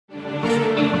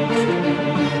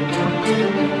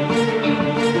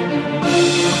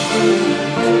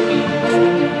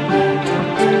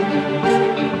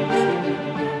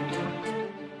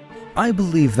I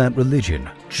believe that religion,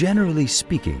 generally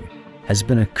speaking, has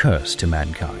been a curse to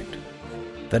mankind.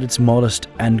 That its modest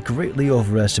and greatly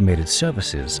overestimated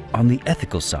services on the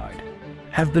ethical side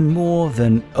have been more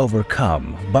than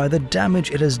overcome by the damage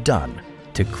it has done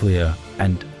to clear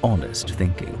and honest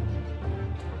thinking.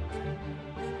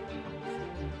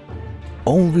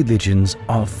 All religions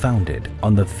are founded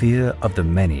on the fear of the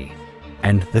many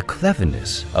and the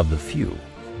cleverness of the few.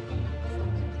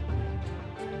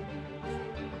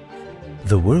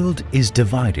 The world is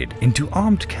divided into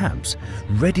armed camps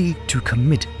ready to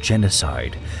commit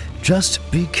genocide just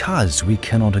because we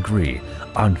cannot agree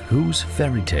on whose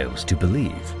fairy tales to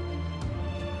believe.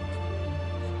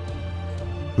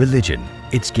 Religion,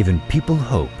 it's given people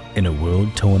hope in a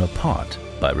world torn apart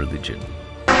by religion.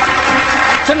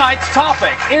 Tonight's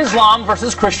topic, Islam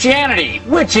versus Christianity.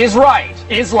 Which is right?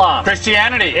 Islam.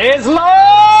 Christianity. Islam!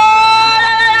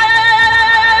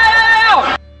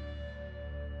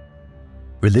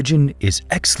 Religion is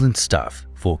excellent stuff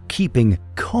for keeping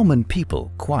common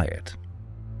people quiet.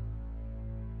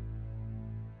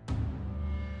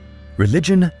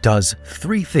 Religion does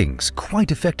three things quite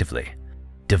effectively: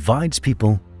 divides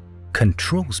people,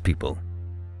 controls people,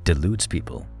 deludes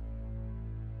people.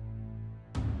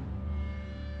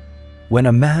 When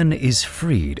a man is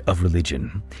freed of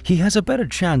religion, he has a better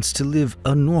chance to live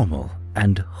a normal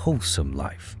and wholesome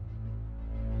life.